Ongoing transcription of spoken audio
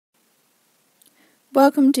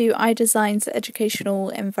Welcome to iDesign's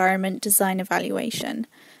Educational Environment Design Evaluation.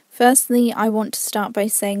 Firstly, I want to start by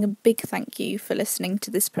saying a big thank you for listening to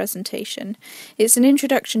this presentation. It's an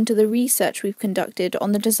introduction to the research we've conducted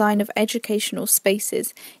on the design of educational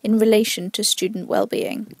spaces in relation to student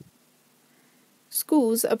well-being.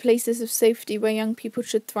 Schools are places of safety where young people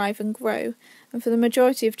should thrive and grow, and for the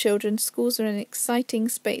majority of children, schools are an exciting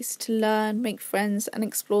space to learn, make friends, and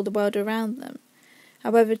explore the world around them.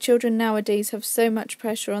 However, children nowadays have so much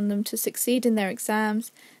pressure on them to succeed in their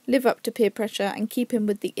exams, live up to peer pressure, and keep in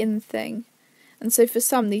with the in thing. And so for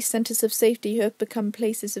some, these centres of safety have become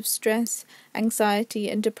places of stress, anxiety,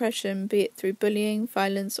 and depression, be it through bullying,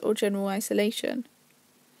 violence, or general isolation.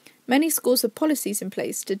 Many schools have policies in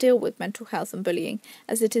place to deal with mental health and bullying,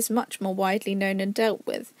 as it is much more widely known and dealt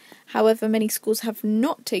with. However, many schools have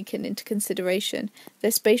not taken into consideration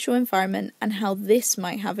their spatial environment and how this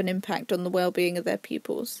might have an impact on the well-being of their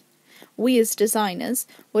pupils. We as designers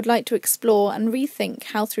would like to explore and rethink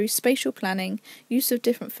how through spatial planning, use of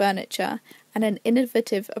different furniture, and an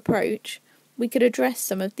innovative approach, we could address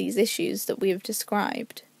some of these issues that we have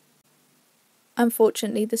described.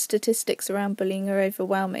 Unfortunately, the statistics around bullying are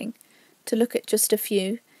overwhelming. To look at just a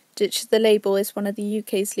few, Ditch the Label is one of the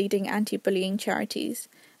UK's leading anti-bullying charities,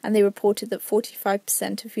 and they reported that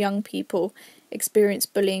 45% of young people experience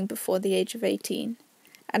bullying before the age of 18.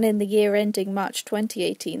 And in the year ending March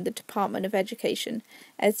 2018, the Department of Education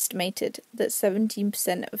estimated that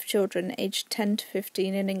 17% of children aged 10 to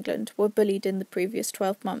 15 in England were bullied in the previous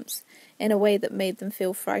 12 months, in a way that made them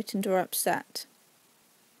feel frightened or upset.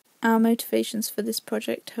 Our motivations for this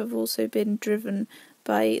project have also been driven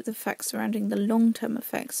by the facts surrounding the long-term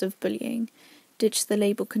effects of bullying. Ditch the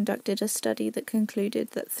Label conducted a study that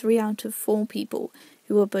concluded that 3 out of 4 people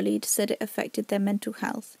who were bullied said it affected their mental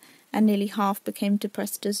health, and nearly half became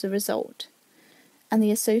depressed as a result. And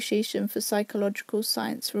the Association for Psychological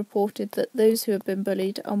Science reported that those who have been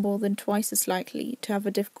bullied are more than twice as likely to have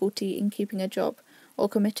a difficulty in keeping a job or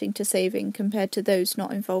committing to saving compared to those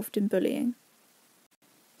not involved in bullying.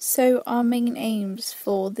 So our main aims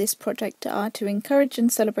for this project are to encourage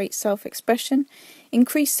and celebrate self-expression,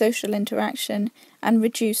 increase social interaction, and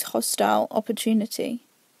reduce hostile opportunity.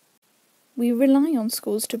 We rely on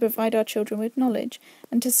schools to provide our children with knowledge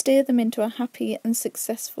and to steer them into a happy and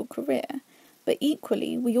successful career, but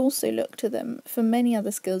equally we also look to them for many other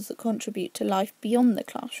skills that contribute to life beyond the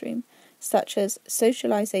classroom, such as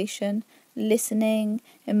socialisation, listening,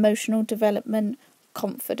 emotional development,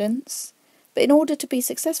 confidence. But in order to be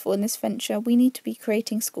successful in this venture, we need to be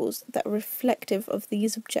creating schools that are reflective of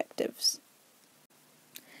these objectives.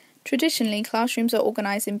 Traditionally, classrooms are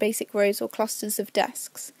organised in basic rows or clusters of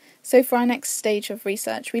desks. So for our next stage of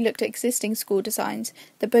research, we looked at existing school designs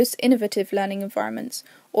that boast innovative learning environments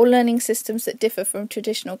or learning systems that differ from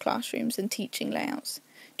traditional classrooms and teaching layouts,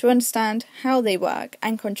 to understand how they work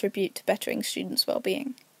and contribute to bettering students'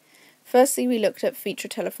 well-being. Firstly, we looked at Feature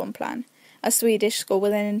Telephone Plan, a Swedish school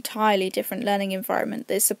with an entirely different learning environment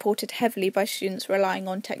that is supported heavily by students relying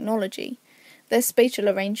on technology. Their spatial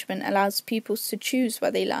arrangement allows pupils to choose where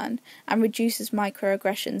they learn and reduces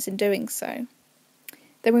microaggressions in doing so.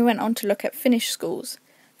 Then we went on to look at Finnish schools.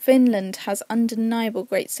 Finland has undeniable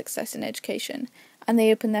great success in education, and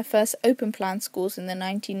they opened their first open plan schools in the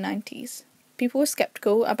 1990s. People were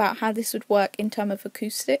sceptical about how this would work in terms of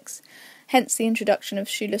acoustics, hence the introduction of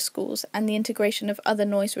shoeless schools and the integration of other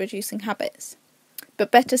noise-reducing habits.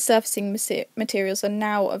 But better surfacing materials are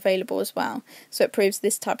now available as well, so it proves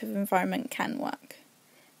this type of environment can work.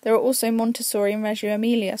 There are also Montessori and Reggio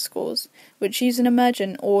Emilia schools, which use an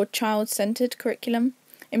emergent or child-centred curriculum,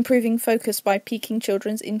 improving focus by piquing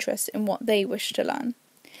children's interest in what they wish to learn.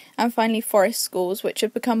 And finally, forest schools, which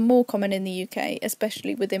have become more common in the UK,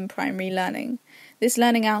 especially within primary learning. This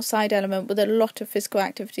learning outside element with a lot of physical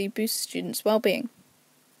activity boosts students' well-being.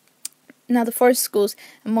 Now, the forest schools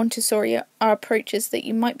and Montessori are approaches that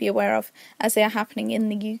you might be aware of as they are happening in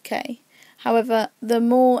the UK. However, the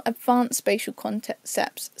more advanced spatial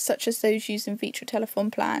concepts, such as those used in Feature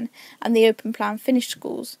Telephone Plan and the Open Plan Finnish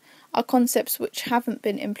schools, are concepts which haven't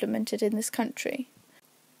been implemented in this country.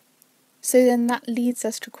 So then that leads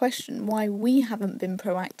us to question why we haven't been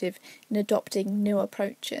proactive in adopting new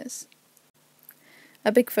approaches.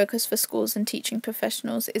 A big focus for schools and teaching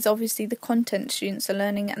professionals is obviously the content students are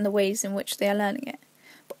learning and the ways in which they are learning it.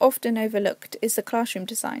 But often overlooked is the classroom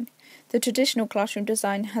design. The traditional classroom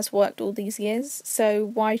design has worked all these years, so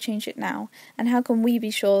why change it now? And how can we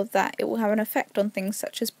be sure that it will have an effect on things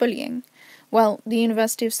such as bullying? Well, the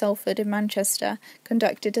University of Salford in Manchester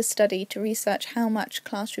conducted a study to research how much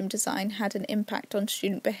classroom design had an impact on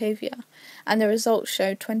student behaviour, and the results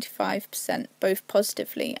showed 25% both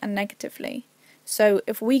positively and negatively. So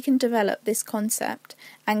if we can develop this concept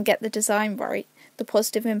and get the design right, the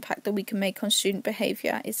positive impact that we can make on student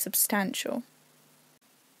behaviour is substantial.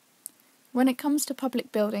 When it comes to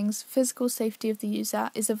public buildings, physical safety of the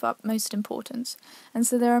user is of utmost importance, and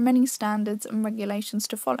so there are many standards and regulations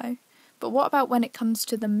to follow. But what about when it comes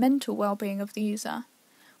to the mental well-being of the user?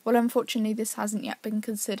 Well, unfortunately, this hasn't yet been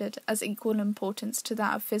considered as equal importance to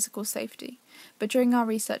that of physical safety, but during our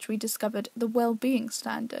research we discovered the wellbeing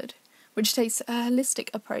standard, which takes a holistic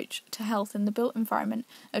approach to health in the built environment,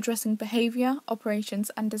 addressing behaviour, operations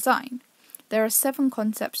and design. There are 7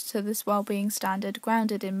 concepts to this wellbeing standard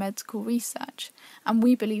grounded in medical research, and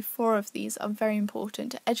we believe 4 of these are very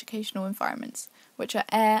important to educational environments, which are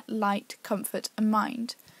air, light, comfort and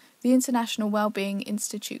mind. The International Wellbeing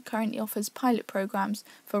Institute currently offers pilot programs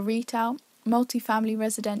for retail, multifamily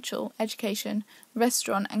residential, education,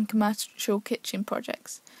 restaurant and commercial kitchen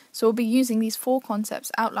projects. So we'll be using these 4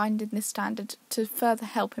 concepts outlined in this standard to further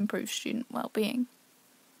help improve student well-being.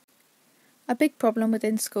 A big problem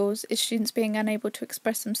within schools is students being unable to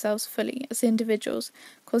express themselves fully as individuals,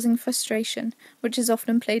 causing frustration, which is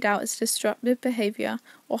often played out as disruptive behaviour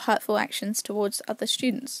or hurtful actions towards other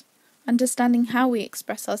students. Understanding how we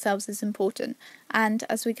express ourselves is important, and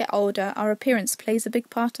as we get older, our appearance plays a big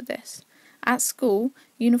part of this. At school,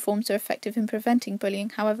 uniforms are effective in preventing bullying,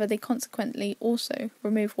 however they consequently also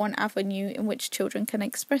remove one avenue in which children can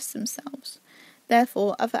express themselves.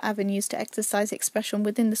 Therefore, other avenues to exercise expression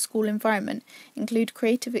within the school environment include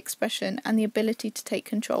creative expression and the ability to take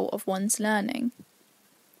control of one's learning.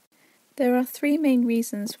 There are 3 main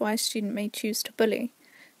reasons why a student may choose to bully.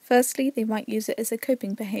 Firstly, they might use it as a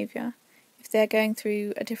coping behaviour, if they are going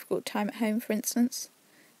through a difficult time at home, for instance.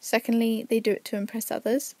 Secondly, they do it to impress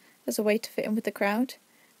others, as a way to fit in with the crowd.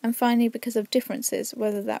 And finally, because of differences,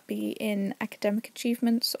 whether that be in academic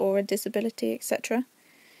achievements or a disability, etc.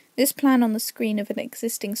 This plan on the screen of an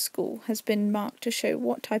existing school has been marked to show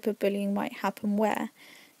what type of bullying might happen where,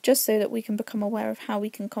 just so that we can become aware of how we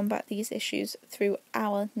can combat these issues through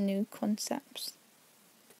our new concepts.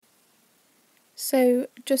 So,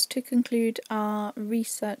 just to conclude our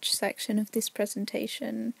research section of this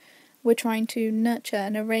presentation, we're trying to nurture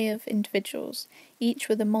an array of individuals, each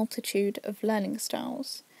with a multitude of learning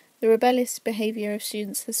styles. The rebellious behaviour of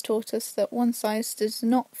students has taught us that one size does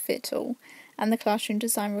not fit all, and the classroom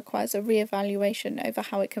design requires a re-evaluation over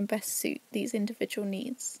how it can best suit these individual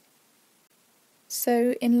needs.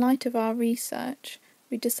 So, in light of our research,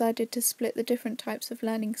 we decided to split the different types of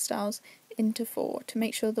learning styles into 4 to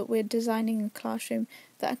make sure that we're designing a classroom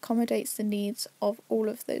that accommodates the needs of all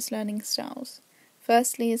of those learning styles.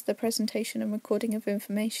 Firstly is the presentation and recording of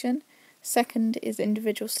information. Second is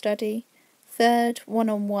individual study. Third,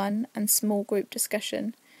 one-on-one and small group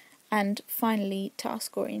discussion. And finally,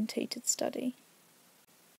 task-orientated study.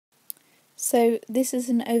 So this is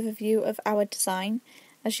an overview of our design.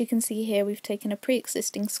 As you can see here, we've taken a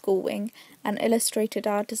pre-existing school wing and illustrated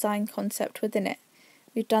our design concept within it.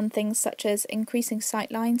 We've done things such as increasing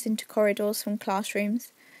sight lines into corridors from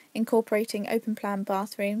classrooms, incorporating open-plan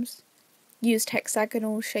bathrooms, used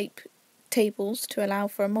hexagonal shape tables to allow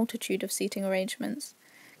for a multitude of seating arrangements,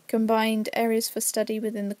 combined areas for study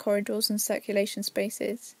within the corridors and circulation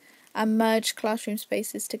spaces, and merged classroom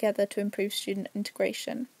spaces together to improve student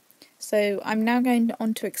integration. So I'm now going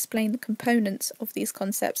on to explain the components of these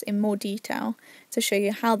concepts in more detail to show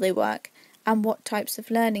you how they work and what types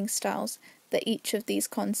of learning styles that each of these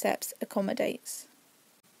concepts accommodates.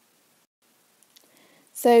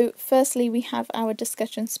 So firstly we have our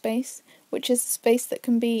discussion space, which is a space that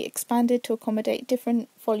can be expanded to accommodate different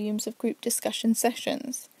volumes of group discussion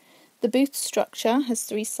sessions. The booth structure has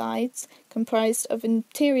 3 sides, comprised of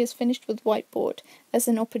interiors finished with whiteboard as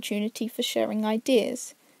an opportunity for sharing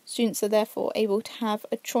ideas. Students are therefore able to have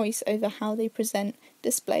a choice over how they present,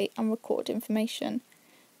 display and record information.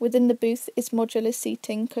 Within the booth is modular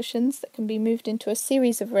seating cushions that can be moved into a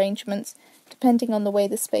series of arrangements depending on the way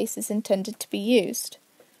the space is intended to be used.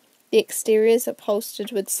 The exterior is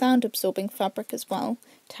upholstered with sound-absorbing fabric as well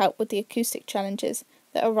to help with the acoustic challenges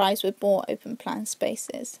that arise with more open-plan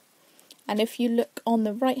spaces. And if you look on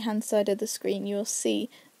the right-hand side of the screen, you'll see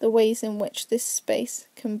the ways in which this space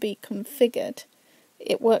can be configured.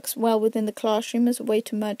 It works well within the classroom as a way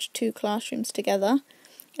to merge 2 classrooms together,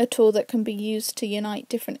 a tool that can be used to unite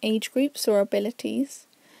different age groups or abilities.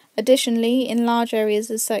 Additionally, in large areas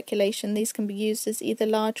of circulation, these can be used as either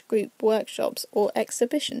large group workshops or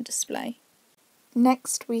exhibition display.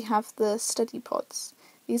 Next, we have the study pods.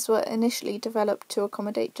 These were initially developed to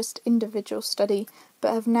accommodate just individual study,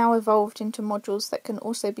 but have now evolved into modules that can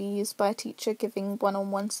also be used by a teacher giving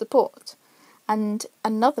one-on-one support. And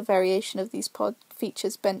another variation of these pods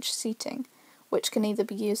features bench seating. which can either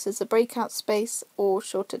be used as a breakout space or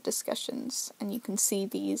shorter discussions, and you can see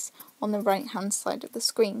these on the right hand side of the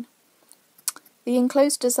screen. The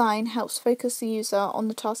enclosed design helps focus the user on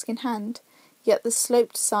the task in hand, yet the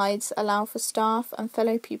sloped sides allow for staff and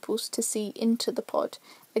fellow pupils to see into the pod,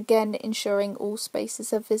 again ensuring all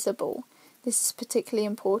spaces are visible. This is particularly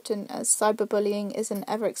important as cyberbullying is an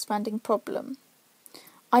ever-expanding problem.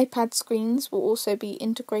 iPad screens will also be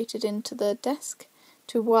integrated into the desk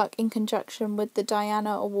to work in conjunction with the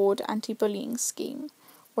Diana Award anti-bullying scheme,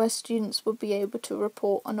 where students will be able to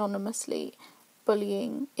report anonymously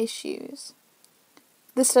bullying issues.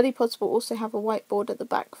 The study pods will also have a whiteboard at the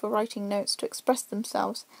back for writing notes to express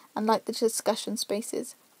themselves, and like the discussion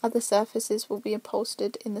spaces, other surfaces will be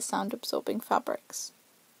upholstered in the sound-absorbing fabrics.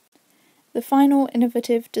 The final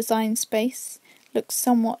innovative design space looks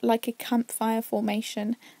somewhat like a campfire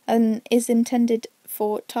formation and is intended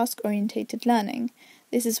for task-orientated learning.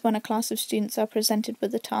 This is when a class of students are presented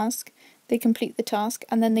with a task, they complete the task,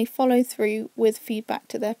 and then they follow through with feedback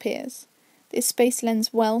to their peers. This space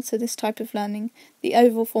lends well to this type of learning. The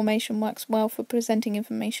oval formation works well for presenting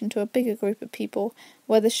information to a bigger group of people,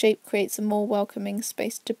 where the shape creates a more welcoming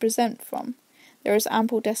space to present from. There is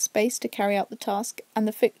ample desk space to carry out the task, and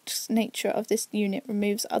the fixed nature of this unit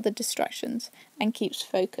removes other distractions and keeps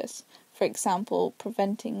focus, for example,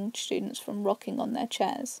 preventing students from rocking on their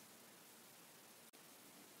chairs.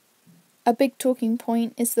 A big talking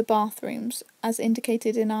point is the bathrooms. As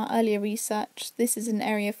indicated in our earlier research, this is an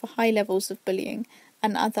area for high levels of bullying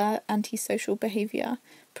and other antisocial behaviour,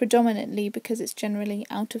 predominantly because it's generally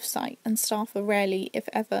out of sight and staff are rarely, if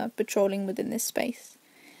ever, patrolling within this space.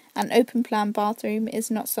 An open-plan bathroom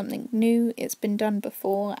is not something new, it's been done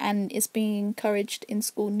before and is being encouraged in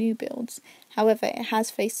school new builds. However, it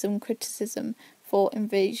has faced some criticism for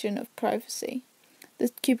invasion of privacy. The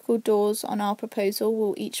cubicle doors on our proposal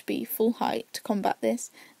will each be full height to combat this,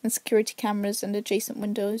 and security cameras and adjacent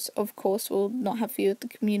windows, of course, will not have view of the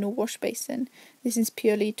communal wash basin. This is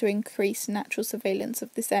purely to increase natural surveillance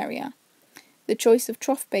of this area. The choice of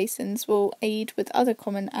trough basins will aid with other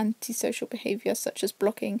common antisocial behaviour such as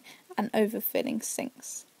blocking and overfilling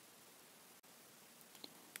sinks.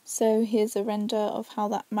 So here's a render of how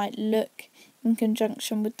that might look in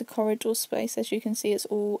conjunction with the corridor space. As you can see, it's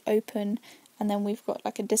all open, and then we've got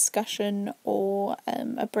like a discussion or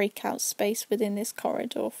a breakout space within this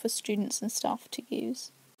corridor for students and staff to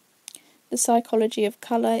use. The psychology of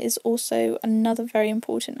colour is also another very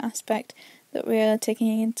important aspect that we are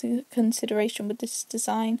taking into consideration with this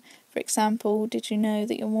design. For example, did you know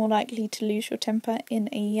that you're more likely to lose your temper in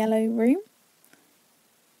a yellow room?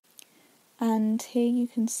 And here you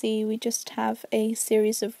can see we just have a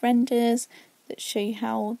series of renders that show you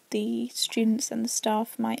how the students and the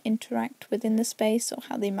staff might interact within the space or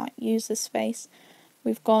how they might use the space.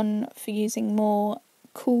 We've gone for using more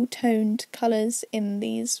cool toned colours in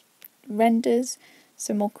these renders,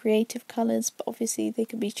 so more creative colours, but obviously they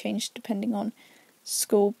can be changed depending on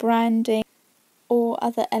school branding or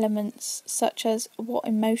other elements such as what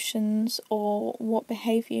emotions or what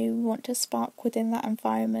behaviour you want to spark within that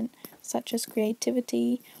environment, such as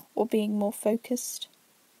creativity or being more focused.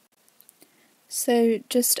 So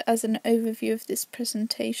just as an overview of this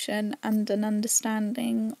presentation and an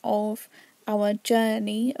understanding of our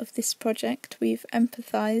journey of this project, we've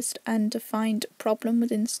empathised and defined a problem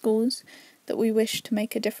within schools that we wish to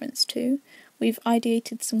make a difference to. We've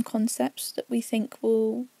ideated some concepts that we think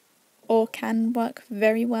will or can work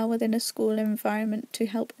very well within a school environment to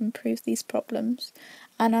help improve these problems.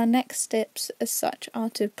 And our next steps as such are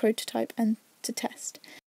to prototype and to test.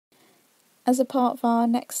 As a part of our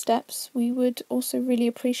next steps, we would also really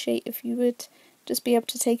appreciate if you would just be able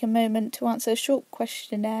to take a moment to answer a short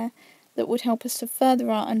questionnaire that would help us to further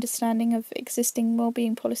our understanding of existing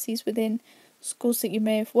wellbeing policies within schools that you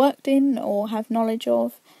may have worked in or have knowledge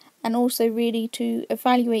of, and also really to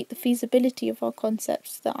evaluate the feasibility of our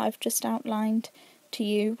concepts that I've just outlined to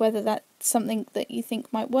you, whether that's something that you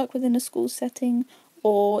think might work within a school setting,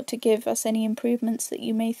 or to give us any improvements that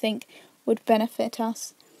you may think would benefit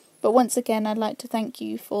us. But once again, I'd like to thank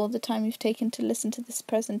you for the time you've taken to listen to this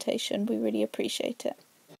presentation. We really appreciate it.